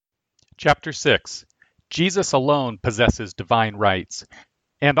Chapter 6. Jesus alone possesses divine rights.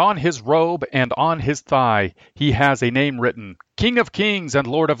 And on his robe and on his thigh he has a name written, King of Kings and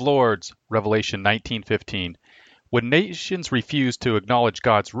Lord of Lords. Revelation 19:15. When nations refuse to acknowledge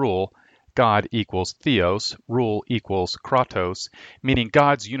God's rule, God equals theos, rule equals kratos, meaning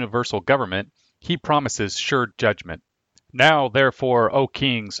God's universal government, he promises sure judgment. Now, therefore, O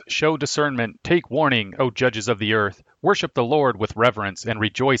kings, show discernment, take warning, O judges of the earth. Worship the Lord with reverence and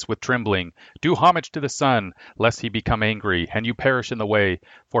rejoice with trembling. Do homage to the Son, lest he become angry, and you perish in the way,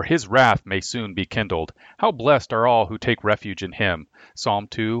 for his wrath may soon be kindled. How blessed are all who take refuge in him. Psalm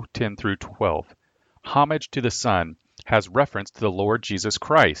 2:10-12. Homage to the Son has reference to the Lord Jesus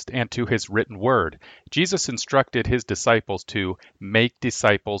Christ and to his written word. Jesus instructed his disciples to make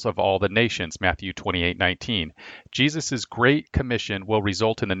disciples of all the nations, Matthew 28:19. Jesus' great commission will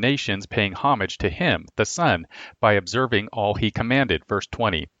result in the nations paying homage to him, the Son, by observing all he commanded, verse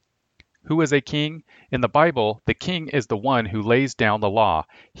 20. Who is a king? In the Bible, the king is the one who lays down the law.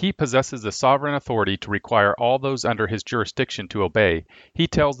 He possesses the sovereign authority to require all those under his jurisdiction to obey. He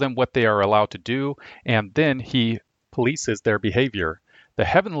tells them what they are allowed to do, and then he polices their behavior. The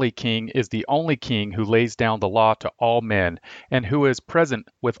heavenly king is the only king who lays down the law to all men, and who is present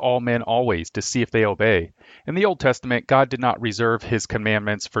with all men always to see if they obey. In the Old Testament, God did not reserve his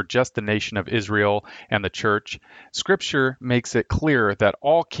commandments for just the nation of Israel and the church. Scripture makes it clear that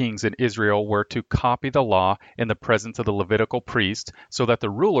all kings in Israel were to copy the law in the presence of the Levitical priests, so that the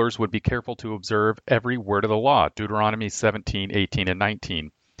rulers would be careful to observe every word of the law, Deuteronomy 17:18 and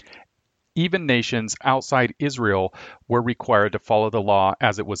 19. Even nations outside Israel were required to follow the law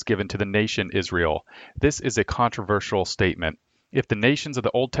as it was given to the nation Israel. This is a controversial statement. If the nations of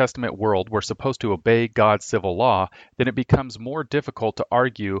the Old Testament world were supposed to obey God's civil law, then it becomes more difficult to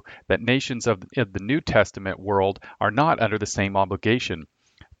argue that nations of the New Testament world are not under the same obligation.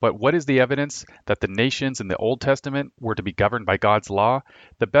 But what is the evidence that the nations in the Old Testament were to be governed by God's law?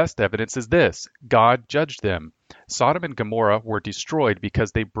 The best evidence is this: God judged them. Sodom and Gomorrah were destroyed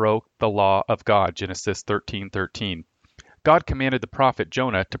because they broke the law of God, Genesis 13:13. God commanded the prophet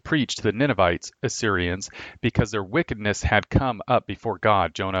Jonah to preach to the Ninevites, Assyrians, because their wickedness had come up before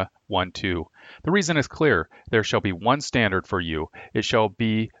God, Jonah 1:2. The reason is clear: there shall be one standard for you. It shall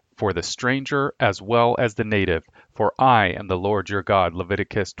be for the stranger as well as the native, for I am the Lord your God,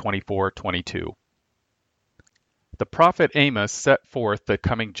 Leviticus 24:22. The prophet Amos set forth the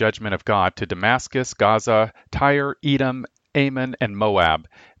coming judgment of God to Damascus, Gaza, Tyre, Edom, Ammon, and Moab.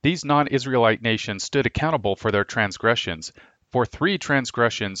 These non-Israelite nations stood accountable for their transgressions. For 3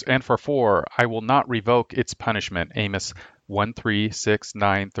 transgressions and for 4 I will not revoke its punishment. Amos 1:3, 6,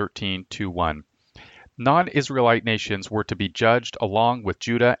 9, 13, 2:1. Non-Israelite nations were to be judged along with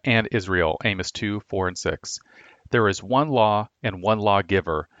Judah and Israel. Amos 2:4 and 6. There is one law and one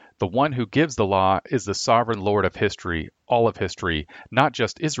lawgiver. The one who gives the law is the sovereign Lord of history, all of history, not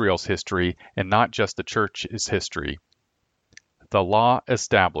just Israel's history and not just the church's history. The law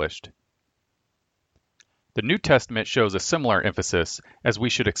established. The New Testament shows a similar emphasis, as we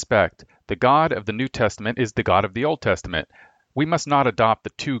should expect. The God of the New Testament is the God of the Old Testament. We must not adopt the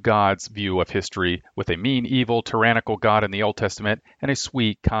two gods view of history, with a mean, evil, tyrannical God in the Old Testament and a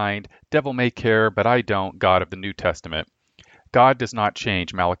sweet, kind, devil may care but I don't God of the New Testament. God does not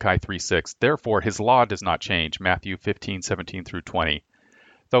change, Malachi 3:6. Therefore, his law does not change, Matthew 15:17-20.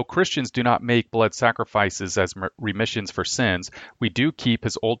 Though Christians do not make blood sacrifices as remissions for sins, we do keep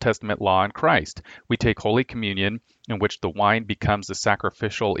his Old Testament law in Christ. We take Holy Communion, in which the wine becomes the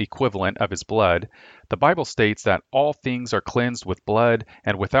sacrificial equivalent of his blood. The Bible states that all things are cleansed with blood,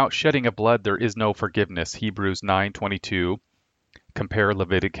 and without shedding of blood there is no forgiveness, Hebrews 9:22. Compare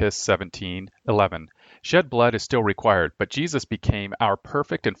Leviticus 17:11. Shed blood is still required, but Jesus became our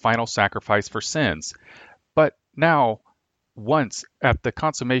perfect and final sacrifice for sins. But now, once at the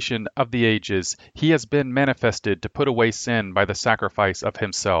consummation of the ages, he has been manifested to put away sin by the sacrifice of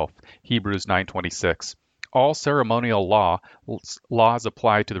himself. Hebrews 9:26. All ceremonial laws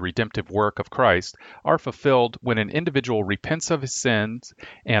applied to the redemptive work of Christ, are fulfilled when an individual repents of his sins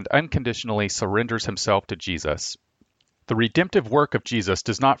and unconditionally surrenders himself to Jesus. The redemptive work of Jesus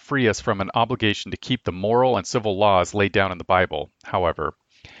does not free us from an obligation to keep the moral and civil laws laid down in the Bible, however.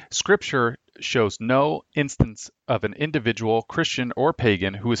 Scripture shows no instance of an individual, Christian or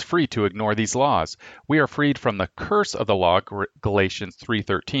pagan, who is free to ignore these laws. We are freed from the curse of the law, Galatians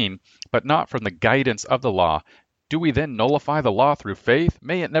 3:13, but not from the guidance of the law, Do we then nullify the law through faith?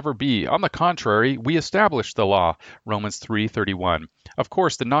 May it never be. On the contrary, we establish the law. Romans 3:31. Of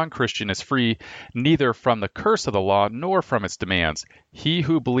course, the non-Christian is free neither from the curse of the law nor from its demands. He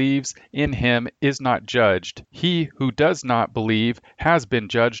who believes in him is not judged. He who does not believe has been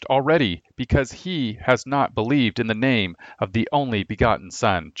judged already, because he has not believed in the name of the only begotten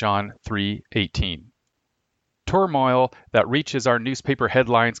Son. John 3:18. Turmoil that reaches our newspaper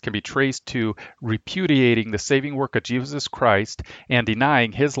headlines can be traced to repudiating the saving work of Jesus Christ and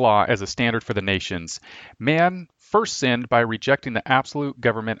denying his law as a standard for the nations. Man first sinned by rejecting the absolute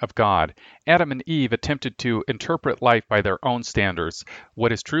government of God. Adam and Eve attempted to interpret life by their own standards.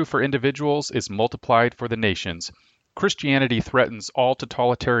 What is true for individuals is multiplied for the nations. Christianity threatens all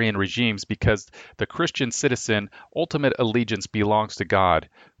totalitarian regimes because the Christian citizen ultimate allegiance belongs to God,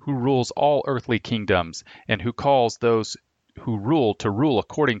 who rules all earthly kingdoms, and who calls those who rule to rule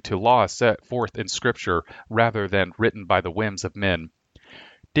according to laws set forth in Scripture rather than written by the whims of men.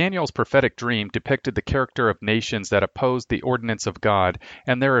 Daniel's prophetic dream depicted the character of nations that opposed the ordinance of God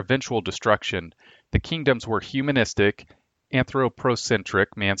and their eventual destruction. The kingdoms were humanistic,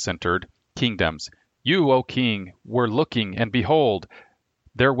 anthropocentric, man-centered kingdoms. You, O king, were looking, and behold,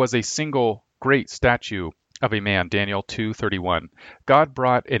 there was a single great statue of a man, Daniel 2:31. God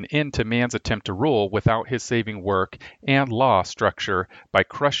brought an end to man's attempt to rule without his saving work and law structure by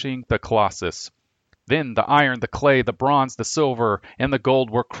crushing the Colossus. Then the iron, the clay, the bronze, the silver, and the gold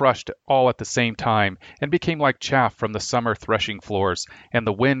were crushed all at the same time, and became like chaff from the summer threshing floors, and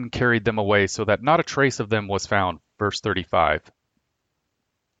the wind carried them away, so that not a trace of them was found. Verse 35.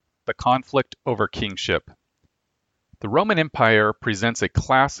 The conflict over kingship. The Roman Empire presents a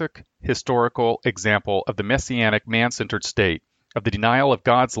classic historical example of the messianic man-centered state, of the denial of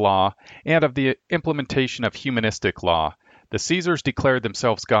God's law, and of the implementation of humanistic law. The Caesars declared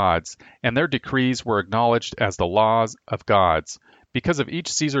themselves gods, and their decrees were acknowledged as the laws of gods. Because of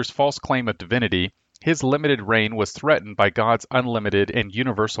each Caesar's false claim of divinity, his limited reign was threatened by God's unlimited and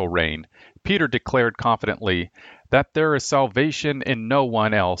universal reign. Peter declared confidently that there is salvation in no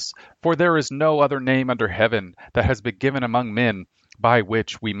one else, for there is no other name under heaven that has been given among men by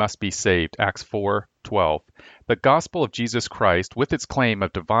which we must be saved. Acts 4:12. The gospel of Jesus Christ, with its claim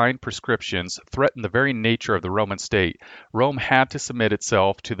of divine prescriptions, threatened the very nature of the Roman state. Rome had to submit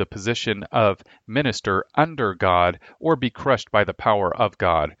itself to the position of minister under God or be crushed by the power of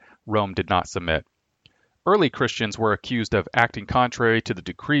God. Rome did not submit. Early Christians were accused of acting contrary to the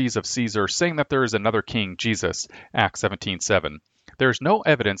decrees of Caesar, saying that there is another king, Jesus, Acts 17:7. There is no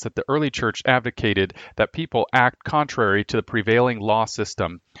evidence that the early church advocated that people act contrary to the prevailing law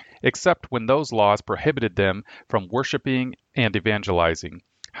system, except when those laws prohibited them from worshiping and evangelizing.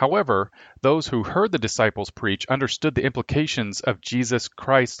 However, those who heard the disciples preach understood the implications of Jesus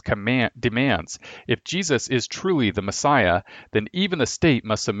Christ's demands. If Jesus is truly the Messiah, then even the state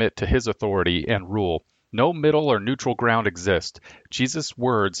must submit to his authority and rule. No middle or neutral ground exists. Jesus'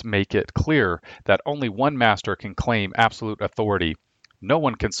 words make it clear that only one master can claim absolute authority. No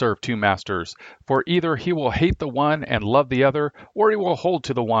one can serve two masters, for either he will hate the one and love the other, or he will hold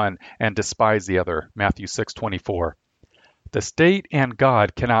to the one and despise the other. Matthew 6:24. The state and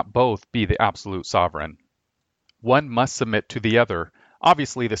God cannot both be the absolute sovereign. One must submit to the other.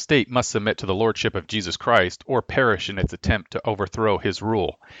 Obviously, the state must submit to the lordship of Jesus Christ or perish in its attempt to overthrow his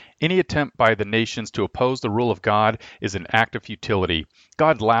rule. Any attempt by the nations to oppose the rule of God is an act of futility.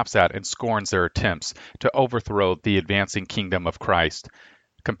 God laughs at and scorns their attempts to overthrow the advancing kingdom of Christ.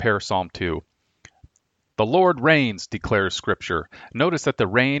 Compare Psalm 2. The Lord reigns, declares Scripture. Notice that the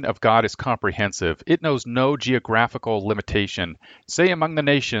reign of God is comprehensive. It knows no geographical limitation. Say among the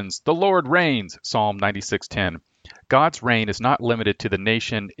nations, the Lord reigns, Psalm 96:10. God's reign is not limited to the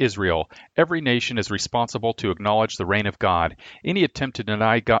nation Israel. Every nation is responsible to acknowledge the reign of God. Any attempt to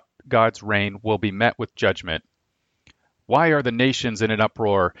deny God's reign will be met with judgment. Why are the nations in an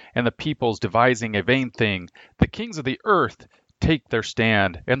uproar and the peoples devising a vain thing? The kings of the earth take their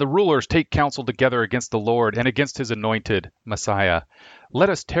stand, and the rulers take counsel together against the Lord and against his anointed Messiah.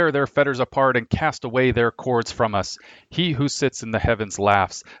 Let us tear their fetters apart and cast away their cords from us. He who sits in the heavens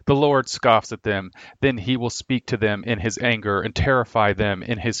laughs. The Lord scoffs at them. Then he will speak to them in his anger and terrify them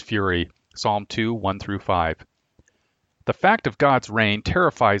in his fury. Psalm 2, 1-5. The fact of God's reign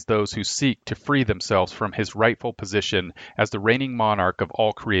terrifies those who seek to free themselves from his rightful position as the reigning monarch of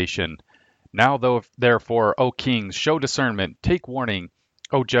all creation. Now, therefore, O kings, show discernment, take warning,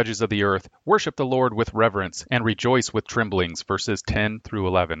 O judges of the earth, worship the Lord with reverence, and rejoice with tremblings, verses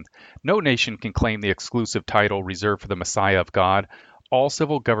 10-11. No nation can claim the exclusive title reserved for the Messiah of God. All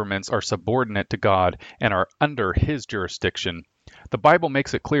civil governments are subordinate to God and are under his jurisdiction. The Bible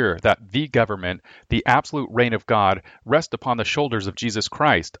makes it clear that the government, the absolute reign of God, rests upon the shoulders of Jesus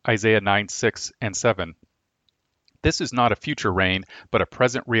Christ, Isaiah 9:6 and 7. This is not a future reign, but a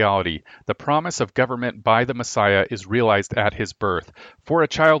present reality. The promise of government by the Messiah is realized at his birth. For a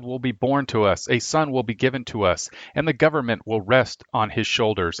child will be born to us, a son will be given to us, and the government will rest on his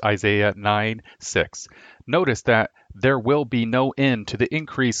shoulders. Isaiah 9:6. Notice that there will be no end to the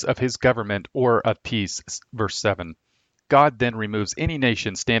increase of his government or of peace. Verse 7. God then removes any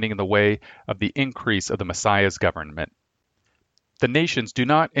nation standing in the way of the increase of the Messiah's government. The nations do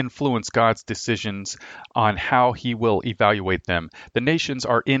not influence God's decisions on how he will evaluate them. The nations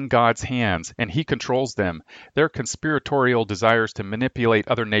are in God's hands, and he controls them. Their conspiratorial desires to manipulate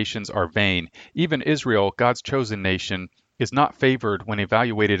other nations are vain. Even Israel, God's chosen nation, is not favored when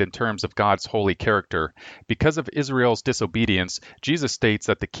evaluated in terms of God's holy character. Because of Israel's disobedience, Jesus states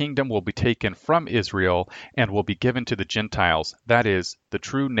that the kingdom will be taken from Israel and will be given to the Gentiles, that is, the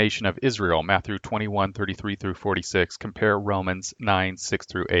true nation of Israel. Matthew 21:33 through 46. Compare Romans 9:6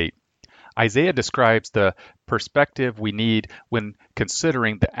 through 8. Isaiah describes the perspective we need when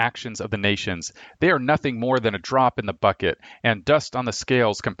considering the actions of the nations. They are nothing more than a drop in the bucket and dust on the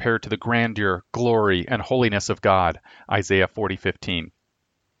scales compared to the grandeur, glory, and holiness of God. Isaiah 40:15.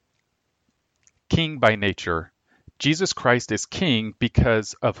 King by nature. Jesus Christ is king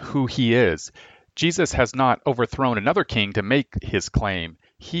because of who he is. Jesus has not overthrown another king to make his claim.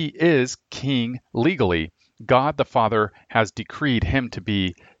 He is king legally. God the Father has decreed him to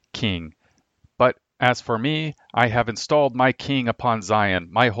be king. But as for me, I have installed my king upon Zion,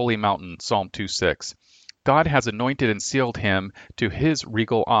 my holy mountain. Psalm 2:6. God has anointed and sealed him to his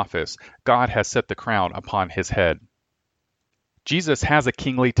regal office. God has set the crown upon his head. Jesus has a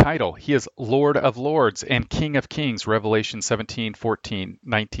kingly title. He is Lord of Lords and King of Kings, Revelation 17:14,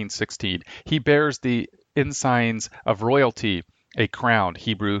 19:16. He bears the ensigns of royalty, a crown,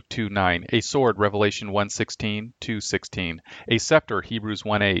 Hebrew 2:9, a sword, Revelation 1:16, 2:16, a scepter, Hebrews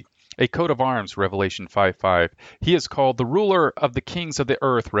 1:8, a coat of arms, Revelation 5:5. He is called the ruler of the kings of the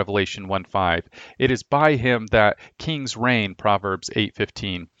earth, Revelation 1:5. It is by him that kings reign, Proverbs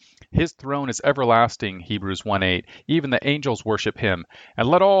 8:15. His throne is everlasting, Hebrews 1:8. Even the angels worship him, and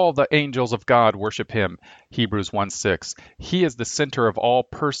let all the angels of God worship him, Hebrews 1:6. He is the center of all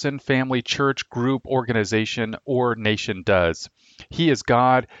person, family, church, group, organization, or nation does. He is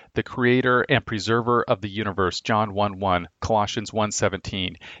God, the creator and preserver of the universe, John 1:1, Colossians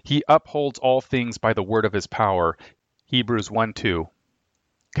 1:17. He upholds all things by the word of his power, Hebrews 1:2.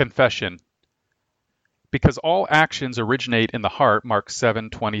 Confession. Because all actions originate in the heart, Mark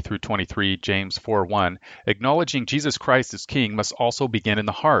 7:20 through 23, James 4:1, acknowledging Jesus Christ as King must also begin in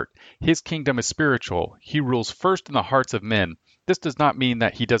the heart. His kingdom is spiritual. He rules first in the hearts of men. This does not mean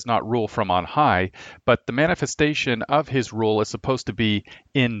that he does not rule from on high, but the manifestation of his rule is supposed to be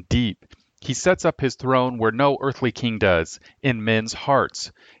in deep. He sets up his throne where no earthly king does, in men's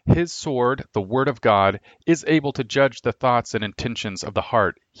hearts. His sword, the word of God, is able to judge the thoughts and intentions of the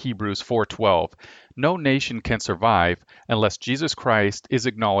heart, Hebrews 4:12. No nation can survive unless Jesus Christ is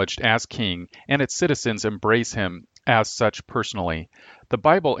acknowledged as king and its citizens embrace him as such personally. The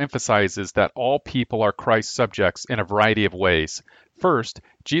Bible emphasizes that all people are Christ's subjects in a variety of ways. First,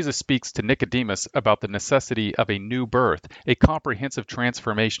 Jesus speaks to Nicodemus about the necessity of a new birth, a comprehensive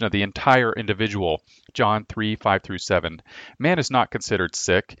transformation of the entire individual. John 3:5 through 7. Man is not considered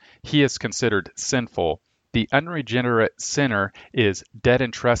sick, he is considered sinful. The unregenerate sinner is dead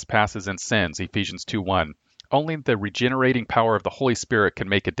in trespasses and sins, Ephesians 2:1. Only the regenerating power of the Holy Spirit can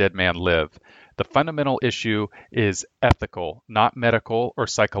make a dead man live. The fundamental issue is ethical, not medical or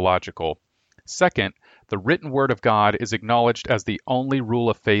psychological. Second, the written word of God is acknowledged as the only rule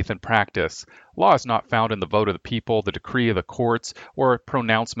of faith and practice. Law is not found in the vote of the people, the decree of the courts, or a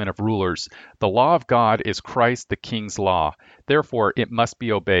pronouncement of rulers. The law of God is Christ the King's law. Therefore, it must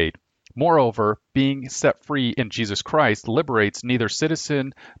be obeyed. Moreover, being set free in Jesus Christ liberates neither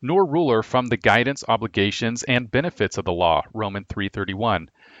citizen nor ruler from the guidance, obligations, and benefits of the law, Romans 3:31.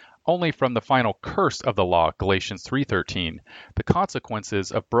 Only from the final curse of the law, Galatians 3:13. The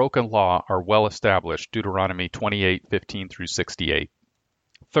consequences of broken law are well established, Deuteronomy 28:15 through 68.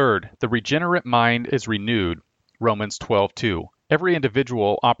 Third, the regenerate mind is renewed, Romans 12:2. Every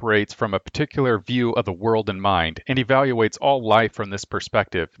individual operates from a particular view of the world in mind and evaluates all life from this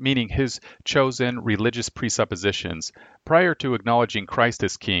perspective, meaning his chosen religious presuppositions. Prior to acknowledging Christ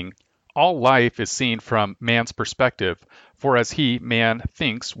as King, all life is seen from man's perspective, for as he, man,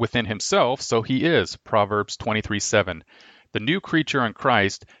 thinks within himself, so he is, Proverbs 23:7. The new creature in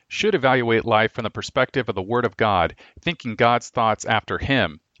Christ should evaluate life from the perspective of the Word of God, thinking God's thoughts after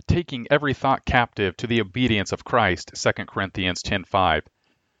him, taking every thought captive to the obedience of Christ, 2 Corinthians 10:5.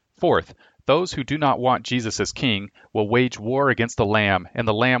 Fourth, those who do not want Jesus as king will wage war against the Lamb, and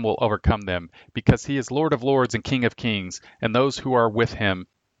the Lamb will overcome them, because he is Lord of lords and King of kings, and those who are with him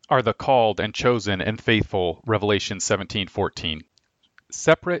are the called and chosen and faithful, Revelation 17:14.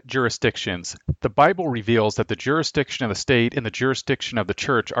 Separate jurisdictions. The Bible reveals that the jurisdiction of the state and the jurisdiction of the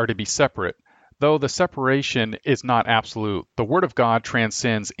church are to be separate. Though the separation is not absolute, the Word of God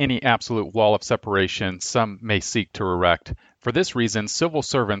transcends any absolute wall of separation some may seek to erect. For this reason, civil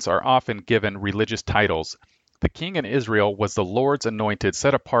servants are often given religious titles. The king in Israel was the Lord's anointed,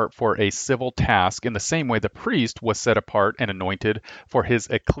 set apart for a civil task, in the same way the priest was set apart and anointed for his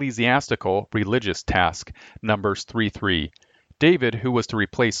ecclesiastical religious task. Numbers 3:3. David, who was to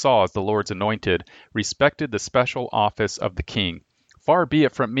replace Saul as the Lord's anointed, respected the special office of the king. Far be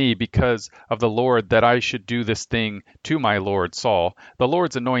it from me, because of the Lord, that I should do this thing to my Lord Saul, the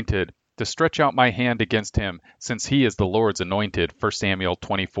Lord's anointed, to stretch out my hand against him, since he is the Lord's anointed. 1 Samuel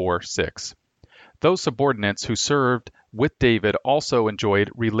 24:6. Those subordinates who served with David also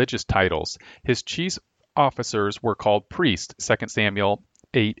enjoyed religious titles. His chief officers were called priests, 2 Samuel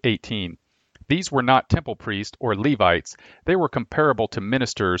 8:18. These were not temple priests or Levites. They were comparable to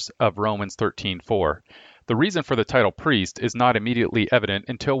ministers of Romans 13:4. The reason for the title priest is not immediately evident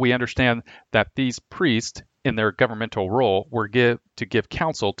until we understand that these priests, in their governmental role, were to give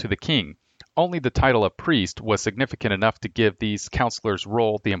counsel to the king. Only the title of priest was significant enough to give these counselors'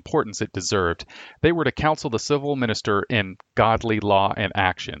 role the importance it deserved. They were to counsel the civil minister in godly law and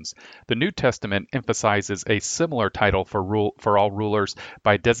actions. The New Testament emphasizes a similar title for all rulers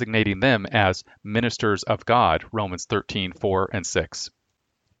by designating them as ministers of God, Romans 13:4 and 6.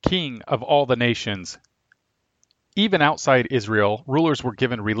 King of all the nations. Even outside Israel, rulers were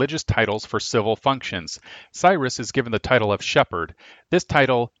given religious titles for civil functions. Cyrus is given the title of shepherd. This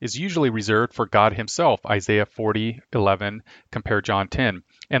title is usually reserved for God himself, Isaiah 40:11, compare John 10,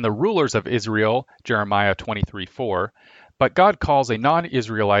 and the rulers of Israel, Jeremiah 23:4. But God calls a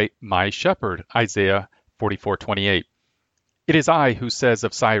non-Israelite my shepherd, Isaiah 44:28. It is I who says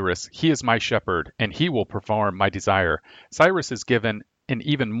of Cyrus, he is my shepherd, and he will perform my desire. Cyrus is given an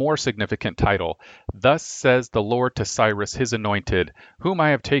even more significant title. Thus says the Lord to Cyrus, his anointed, whom I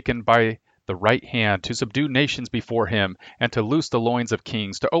have taken by the right hand to subdue nations before him, and to loose the loins of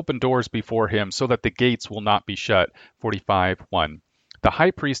kings, to open doors before him, so that the gates will not be shut. 45:1. The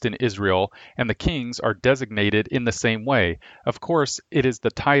high priest in Israel and the kings are designated in the same way. Of course, it is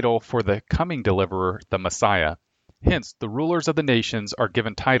the title for the coming deliverer, the Messiah. Hence, the rulers of the nations are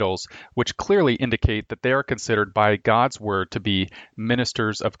given titles which clearly indicate that they are considered by God's word to be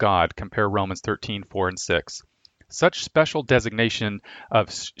ministers of God. Compare Romans 13:4 and 6. Such special designation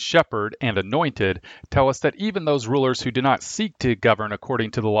of shepherd and anointed tell us that even those rulers who do not seek to govern according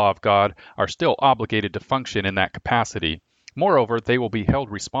to the law of God are still obligated to function in that capacity. Moreover, they will be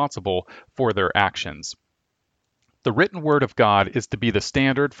held responsible for their actions. The written word of God is to be the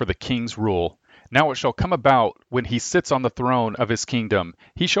standard for the king's rule. Now it shall come about, when he sits on the throne of his kingdom,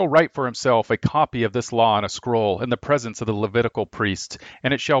 he shall write for himself a copy of this law in a scroll in the presence of the Levitical priests,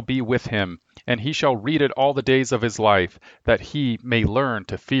 and it shall be with him, and he shall read it all the days of his life, that he may learn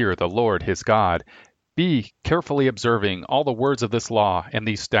to fear the Lord his God. Be carefully observing all the words of this law and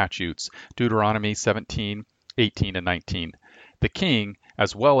these statutes. Deuteronomy 17:18 and 19. The king,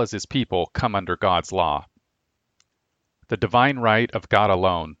 as well as his people, come under God's law. The divine right of God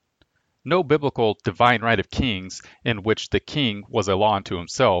alone. No biblical divine right of kings, in which the king was a law unto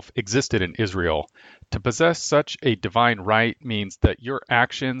himself, existed in Israel. To possess such a divine right means that your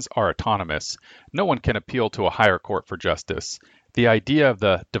actions are autonomous. No one can appeal to a higher court for justice. The idea of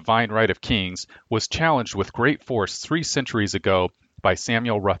the divine right of kings was challenged with great force 3 centuries ago by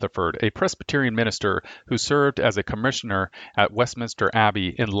Samuel Rutherford, a Presbyterian minister who served as a commissioner at Westminster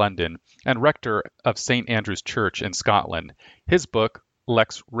Abbey in London and rector of St. Andrew's Church in Scotland. His book,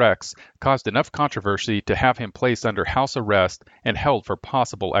 Lex Rex, caused enough controversy to have him placed under house arrest and held for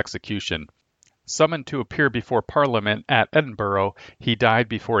possible execution. Summoned to appear before Parliament at Edinburgh, he died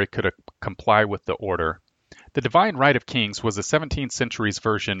before he could comply with the order. The divine right of kings was the 17th century's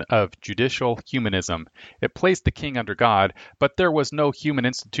version of judicial humanism. It placed the king under God, but there was no human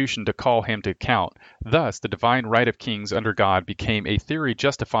institution to call him to account. Thus, the divine right of kings under God became a theory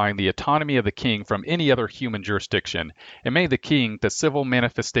justifying the autonomy of the king from any other human jurisdiction. It made the king the civil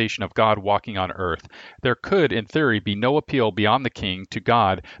manifestation of God walking on earth. There could, in theory, be no appeal beyond the king to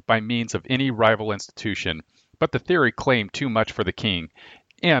God by means of any rival institution. But the theory claimed too much for the king,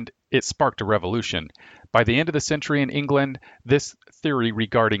 and it sparked a revolution. By the end of the century in England, this theory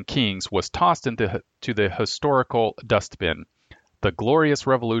regarding kings was tossed into the historical dustbin. The Glorious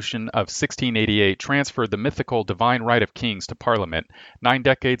Revolution of 1688 transferred the mythical divine right of kings to Parliament. 9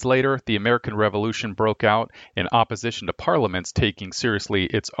 decades later, the American Revolution broke out in opposition to Parliament's taking seriously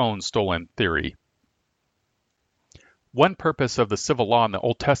its own stolen theory. One purpose of the civil law in the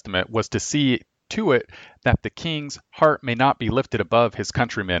Old Testament was to see to it that the king's heart may not be lifted above his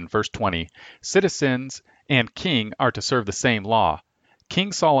countrymen. Verse 20. Citizens and king are to serve the same law.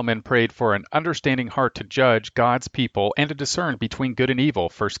 King Solomon prayed for an understanding heart to judge God's people and to discern between good and evil.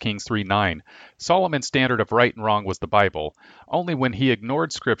 1 Kings 3:9. Solomon's standard of right and wrong was the Bible. Only when he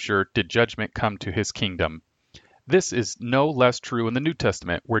ignored Scripture did judgment come to his kingdom. This is no less true in the New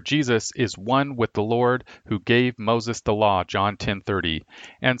Testament, where Jesus is one with the Lord who gave Moses the law, John 10:30,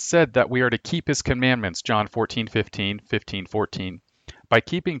 and said that we are to keep his commandments, John 14:15, 15:14. By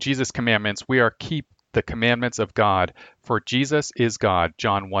keeping Jesus' commandments, we are keep the commandments of God, for Jesus is God,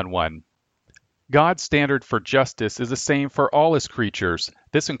 John 1:1. God's standard for justice is the same for all his creatures.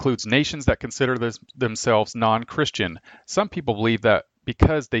 This includes nations that consider themselves non-Christian. Some people believe that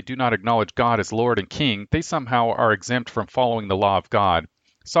because they do not acknowledge God as Lord and King, they somehow are exempt from following the law of God.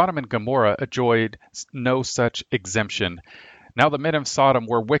 Sodom and Gomorrah enjoyed no such exemption. Now the men of Sodom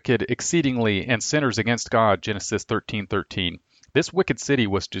were wicked exceedingly and sinners against God, Genesis 13:13. This wicked city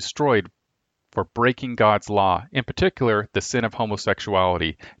was destroyed for breaking God's law, in particular the sin of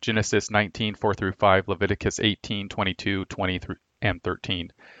homosexuality, Genesis 19:4-5, Leviticus 18:22, 20 and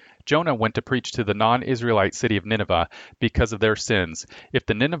 13. Jonah went to preach to the non-Israelite city of Nineveh because of their sins. If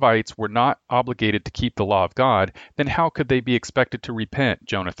the Ninevites were not obligated to keep the law of God, then how could they be expected to repent?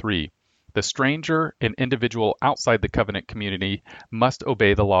 Jonah 3. The stranger and individual outside the covenant community must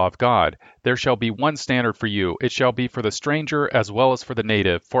obey the law of God. There shall be one standard for you. It shall be for the stranger as well as for the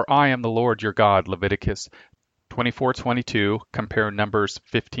native, for I am the Lord your God. Leviticus 24:22. Compare Numbers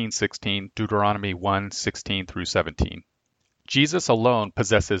 15:16, Deuteronomy 1:16-17. Jesus alone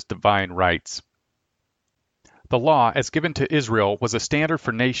possesses divine rights. The law, as given to Israel, was a standard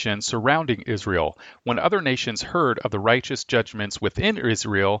for nations surrounding Israel. When other nations heard of the righteous judgments within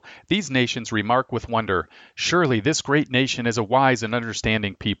Israel, these nations remarked with wonder, "Surely this great nation is a wise and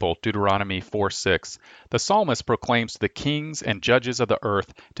understanding people." Deuteronomy 4:6. The psalmist proclaims to the kings and judges of the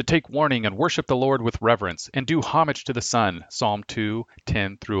earth to take warning and worship the Lord with reverence and do homage to the Son. Psalm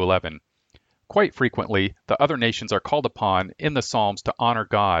 2:10-11. Quite frequently, the other nations are called upon in the Psalms to honor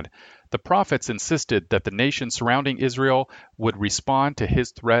God. The prophets insisted that the nations surrounding Israel would respond to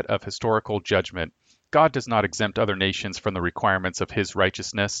his threat of historical judgment. God does not exempt other nations from the requirements of his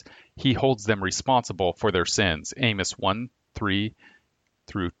righteousness. He holds them responsible for their sins. Amos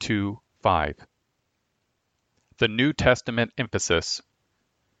 1:3-2:5. The New Testament emphasis.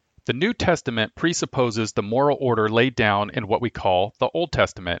 The New Testament presupposes the moral order laid down in what we call the Old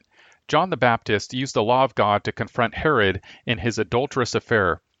Testament. John the Baptist used the law of God to confront Herod in his adulterous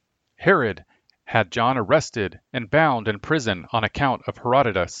affair. Herod had John arrested and bound in prison on account of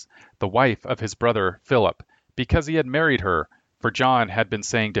Herodias, the wife of his brother Philip, because he had married her, for John had been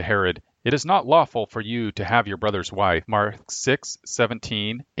saying to Herod, "It is not lawful for you to have your brother's wife." Mark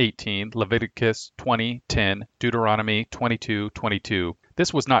 6:17-18, Leviticus 20:10, Deuteronomy 22:22.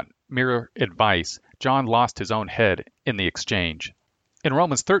 This was not mere advice. John lost his own head in the exchange. In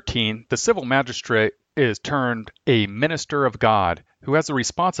Romans 13, the civil magistrate is termed a minister of God, who has the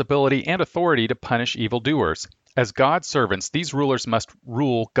responsibility and authority to punish evildoers. As God's servants, these rulers must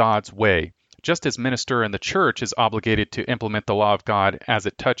rule God's way. Just as minister in the church is obligated to implement the law of God as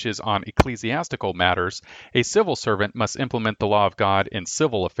it touches on ecclesiastical matters, a civil servant must implement the law of God in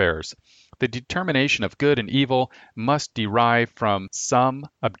civil affairs. The determination of good and evil must derive from some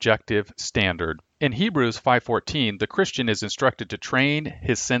objective standard. In Hebrews 5:14, the Christian is instructed to train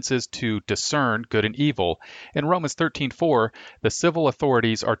his senses to discern good and evil. In Romans 13:4, the civil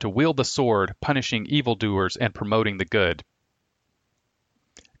authorities are to wield the sword, punishing evildoers and promoting the good.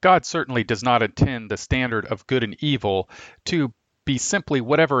 God certainly does not intend the standard of good and evil to be simply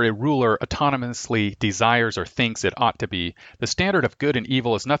whatever a ruler autonomously desires or thinks it ought to be. The standard of good and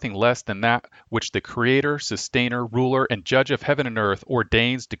evil is nothing less than that which the Creator, Sustainer, Ruler, and Judge of heaven and earth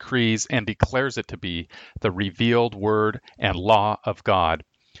ordains, decrees, and declares it to be, the revealed Word and law of God.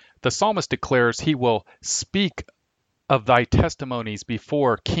 The psalmist declares he will speak of thy testimonies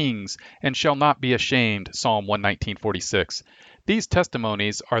before kings and shall not be ashamed, Psalm 119:46. These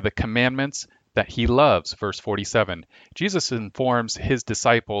testimonies are the commandments that he loves, verse 47. Jesus informs his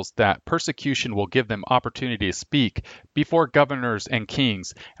disciples that persecution will give them opportunity to speak before governors and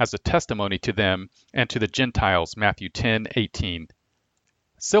kings as a testimony to them and to the Gentiles, Matthew 10:18.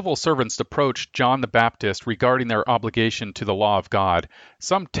 Civil servants approached John the Baptist regarding their obligation to the law of God.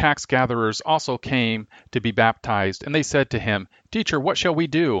 Some tax gatherers also came to be baptized, and they said to him, "Teacher, what shall we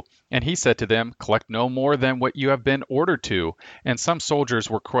do?" And he said to them, "Collect no more than what you have been ordered to." And some soldiers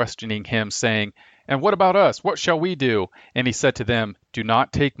were questioning him, saying, "And what about us? What shall we do?" And he said to them, "Do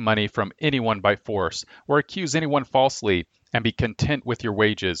not take money from anyone by force, or accuse anyone falsely, and be content with your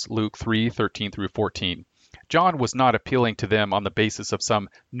wages." Luke 3:13 through 14. John was not appealing to them on the basis of some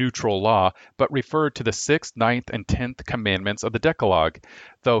neutral law, but referred to the 6th, 9th, and 10th commandments of the Decalogue,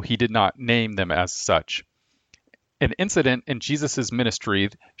 though he did not name them as such. An incident in Jesus' ministry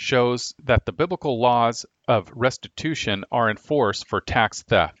shows that the biblical laws of restitution are in force for tax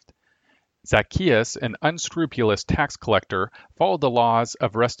theft. Zacchaeus, an unscrupulous tax collector, followed the laws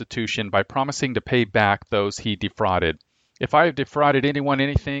of restitution by promising to pay back those he defrauded. "If I have defrauded anyone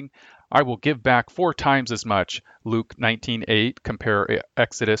anything, I will give back 4 times as much." Luke 19:8, compare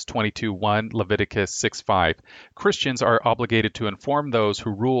Exodus 22:1, Leviticus 6:5. Christians are obligated to inform those who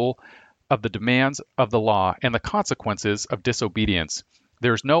rule of the demands of the law and the consequences of disobedience.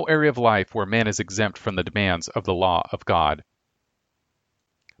 There is no area of life where man is exempt from the demands of the law of God.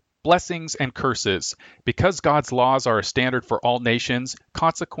 Blessings and curses. Because God's laws are a standard for all nations,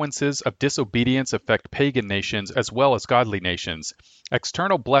 consequences of disobedience affect pagan nations as well as godly nations.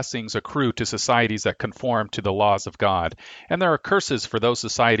 External blessings accrue to societies that conform to the laws of God, and there are curses for those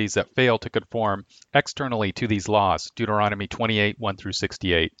societies that fail to conform externally to these laws. Deuteronomy 28:1 through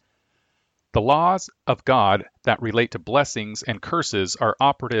 68. The laws of God that relate to blessings and curses are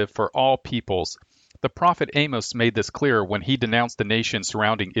operative for all peoples. The prophet Amos made this clear when he denounced the nations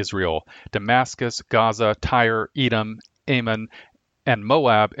surrounding Israel. Damascus, Gaza, Tyre, Edom, Ammon, and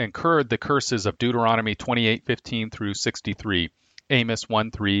Moab incurred the curses of Deuteronomy 28:15 through 63, Amos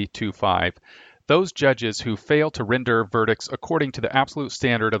 1:3-5. Those judges who fail to render verdicts according to the absolute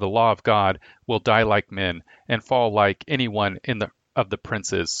standard of the law of God will die like men and fall like anyone of the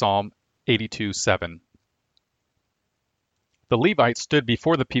princes. Psalm 82:7. The Levites stood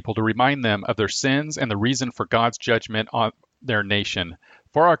before the people to remind them of their sins and the reason for God's judgment on their nation.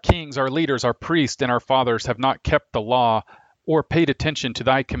 "For our kings, our leaders, our priests, and our fathers have not kept the law or paid attention to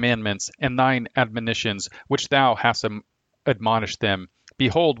thy commandments and thine admonitions, which thou hast admonished them.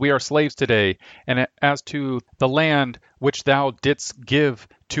 Behold, we are slaves today, and as to the land which thou didst give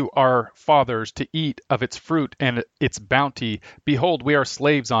to our fathers to eat of its fruit and its bounty, behold, we are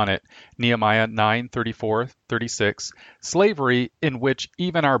slaves on it." Nehemiah 9:34-36. Slavery, in which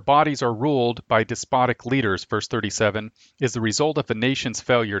even our bodies are ruled by despotic leaders, verse 37, is the result of the nation's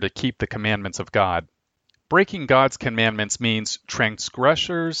failure to keep the commandments of God. Breaking God's commandments means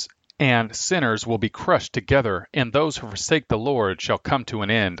transgressors and sinners will be crushed together, and those who forsake the Lord shall come to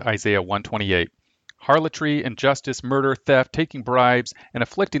an end. Isaiah 1:28. Harlotry, injustice, murder, theft, taking bribes, and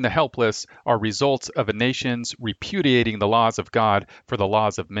afflicting the helpless are results of a nation's repudiating the laws of God for the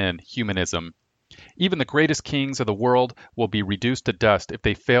laws of men, humanism. Even the greatest kings of the world will be reduced to dust if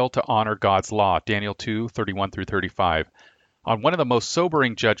they fail to honor God's law. Daniel 2:31-35. On one of the most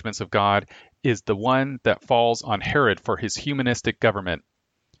sobering judgments of God is the one that falls on Herod for his humanistic government.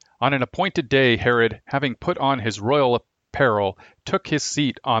 On an appointed day, Herod, having put on his royal apparel, took his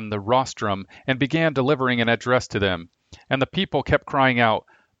seat on the rostrum and began delivering an address to them. And the people kept crying out,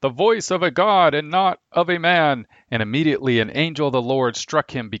 "The voice of a God and not of a man." And immediately an angel of the Lord struck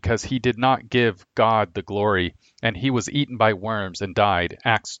him because he did not give God the glory, and he was eaten by worms and died.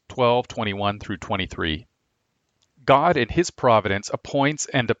 Acts 12:21-23. God in his providence appoints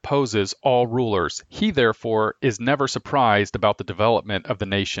and deposes all rulers. He therefore is never surprised about the development of the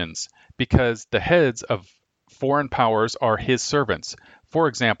nations, because the heads of foreign powers are his servants. For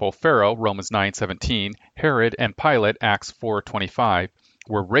example, Pharaoh, Romans 9:17, Herod, and Pilate, Acts 4:25,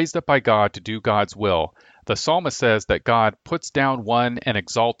 were raised up by God to do God's will. The psalmist says that God puts down one and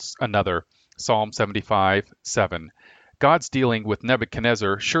exalts another, Psalm 75:7. God's dealing with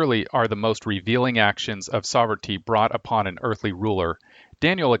Nebuchadnezzar surely are the most revealing actions of sovereignty brought upon an earthly ruler.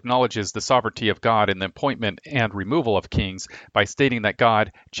 Daniel acknowledges the sovereignty of God in the appointment and removal of kings by stating that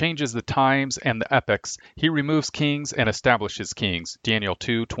God changes the times and the epochs. He removes kings and establishes kings. Daniel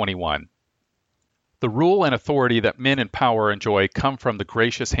 2:21. The rule and authority that men in power enjoy come from the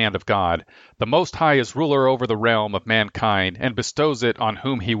gracious hand of God. The Most High is ruler over the realm of mankind and bestows it on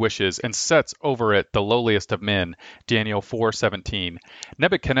whom he wishes and sets over it the lowliest of men. Daniel 4:17.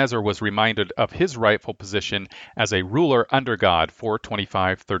 Nebuchadnezzar was reminded of his rightful position as a ruler under God.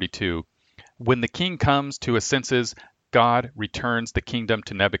 4:25-32. When the king comes to his senses, God returns the kingdom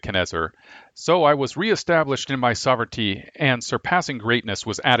to Nebuchadnezzar. "So I was reestablished in my sovereignty, and surpassing greatness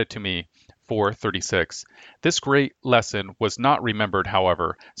was added to me. 4:36. This great lesson was not remembered,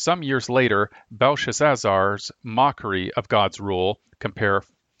 however. Some years later, Belshazzar's mockery of God's rule, compare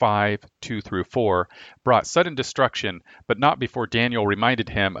 5:2-4, brought sudden destruction, but not before Daniel reminded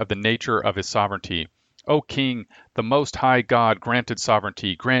him of the nature of his sovereignty. O king, the Most High God granted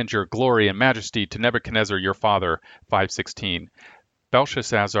sovereignty, grandeur, glory, and majesty to Nebuchadnezzar your father. 5:16.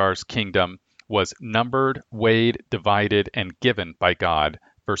 Belshazzar's kingdom was numbered, weighed, divided, and given by God.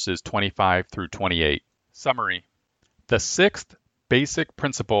 Verses 25-28. Summary. The sixth basic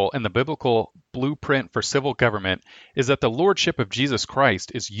principle in the biblical blueprint for civil government is that the lordship of Jesus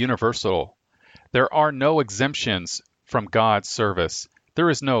Christ is universal. There are no exemptions from God's service. There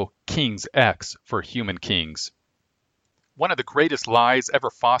is no King's X for human kings. One of the greatest lies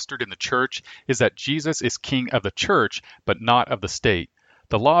ever fostered in the church is that Jesus is king of the church, but not of the state.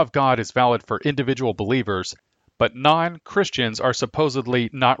 The law of God is valid for individual believers, but non-Christians are supposedly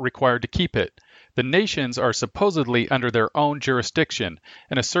not required to keep it. The nations are supposedly under their own jurisdiction,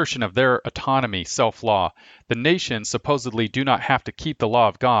 an assertion of their autonomy, self-law. The nations supposedly do not have to keep the law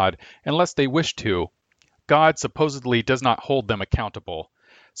of God unless they wish to. God supposedly does not hold them accountable.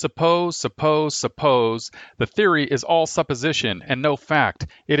 Suppose. The theory is all supposition and no fact.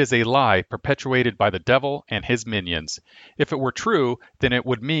 It is a lie perpetuated by the devil and his minions. If it were true, then it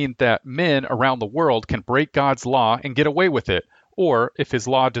would mean that men around the world can break God's law and get away with it. Or, if his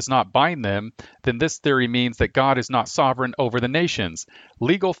law does not bind them, then this theory means that God is not sovereign over the nations.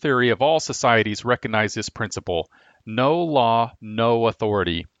 Legal theory of all societies recognize this principle. No law, no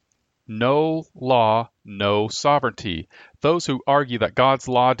authority. No law, no sovereignty. Those who argue that God's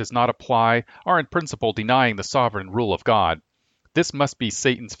law does not apply are in principle denying the sovereign rule of God. This must be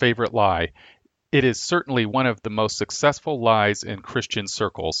Satan's favorite lie. It is certainly one of the most successful lies in Christian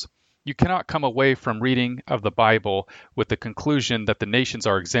circles. You cannot come away from reading of the Bible with the conclusion that the nations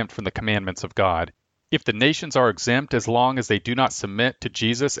are exempt from the commandments of God. If the nations are exempt as long as they do not submit to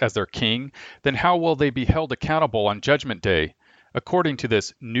Jesus as their king, then how will they be held accountable on Judgment Day? According to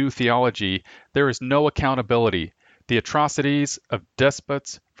this new theology, there is no accountability. The atrocities of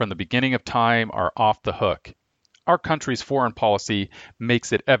despots from the beginning of time are off the hook. Our country's foreign policy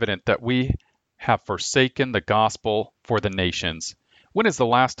makes it evident that we have forsaken the gospel for the nations. When is the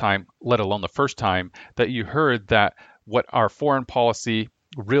last time, let alone the first time, that you heard that what our foreign policy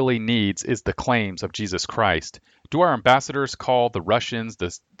really needs is the claims of Jesus Christ? Do our ambassadors call the Russians,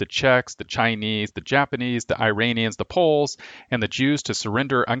 the Czechs, the Chinese, the Japanese, the Iranians, the Poles, and the Jews to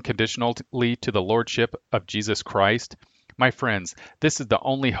surrender unconditionally to the lordship of Jesus Christ? My friends, this is the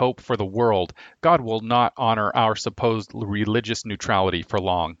only hope for the world. God will not honor our supposed religious neutrality for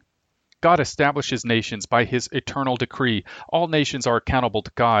long. God establishes nations by his eternal decree. All nations are accountable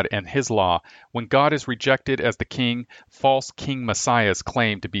to God and his law. When God is rejected as the king, false king messiahs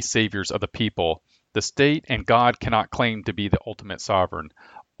claim to be saviors of the people. The state and God cannot claim to be the ultimate sovereign.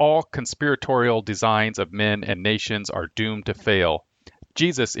 All conspiratorial designs of men and nations are doomed to fail.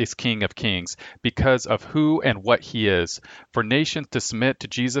 Jesus is King of Kings because of who and what he is. For nations to submit to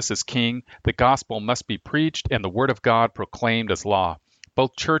Jesus as King, the gospel must be preached and the word of God proclaimed as law.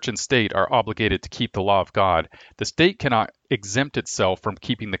 Both church and state are obligated to keep the law of God. The state cannot exempt itself from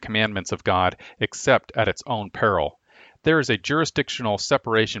keeping the commandments of God except at its own peril. There is a jurisdictional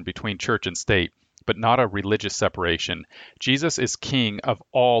separation between church and state, but not a religious separation. Jesus is king of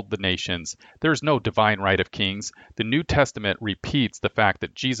all the nations. There is no divine right of kings. The New Testament repeats the fact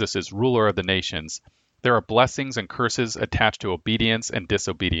that Jesus is ruler of the nations. There are blessings and curses attached to obedience and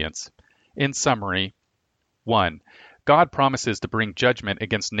disobedience. In summary, 1. God promises to bring judgment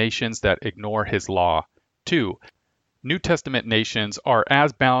against nations that ignore his law. 2. New Testament nations are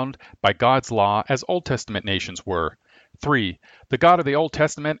as bound by God's law as Old Testament nations were. 3. The God of the Old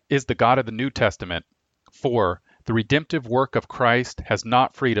Testament is the God of the New Testament. 4. The redemptive work of Christ has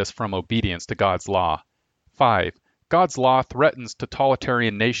not freed us from obedience to God's law. 5. God's law threatens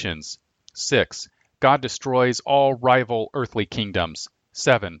totalitarian nations. 6. God destroys all rival earthly kingdoms.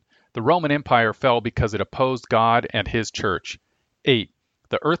 7. The Roman Empire fell because it opposed God and his church. 8.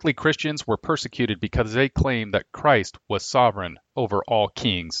 The earthly Christians were persecuted because they claimed that Christ was sovereign over all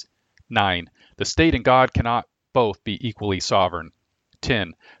kings. 9. The state and God cannot both be equally sovereign.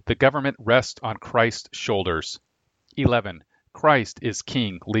 10. The government rests on Christ's shoulders. 11. Christ is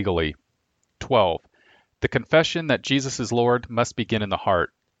king legally. 12. The confession that Jesus is Lord must begin in the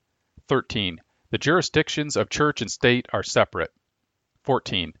heart. 13. The jurisdictions of church and state are separate.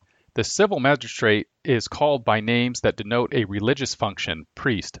 14. The civil magistrate is called by names that denote a religious function,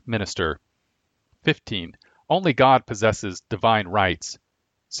 priest, minister. 15. Only God possesses divine rights.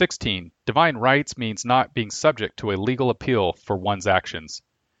 16. Divine rights means not being subject to a legal appeal for one's actions.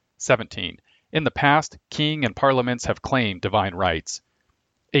 17. In the past, king and parliaments have claimed divine rights.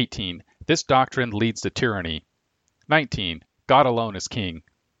 18. This doctrine leads to tyranny. 19. God alone is king.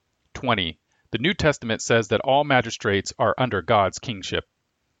 20. The New Testament says that all magistrates are under God's kingship.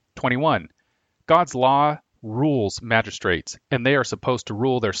 21. God's law rules magistrates, and they are supposed to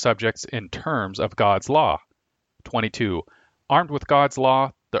rule their subjects in terms of God's law. 22. Armed with God's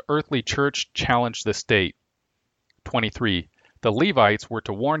law, the earthly church challenged the state. 23. The Levites were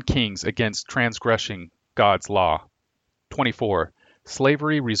to warn kings against transgressing God's law. 24.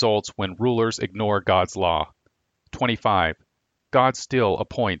 Slavery results when rulers ignore God's law. 25. God still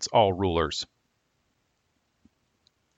appoints all rulers.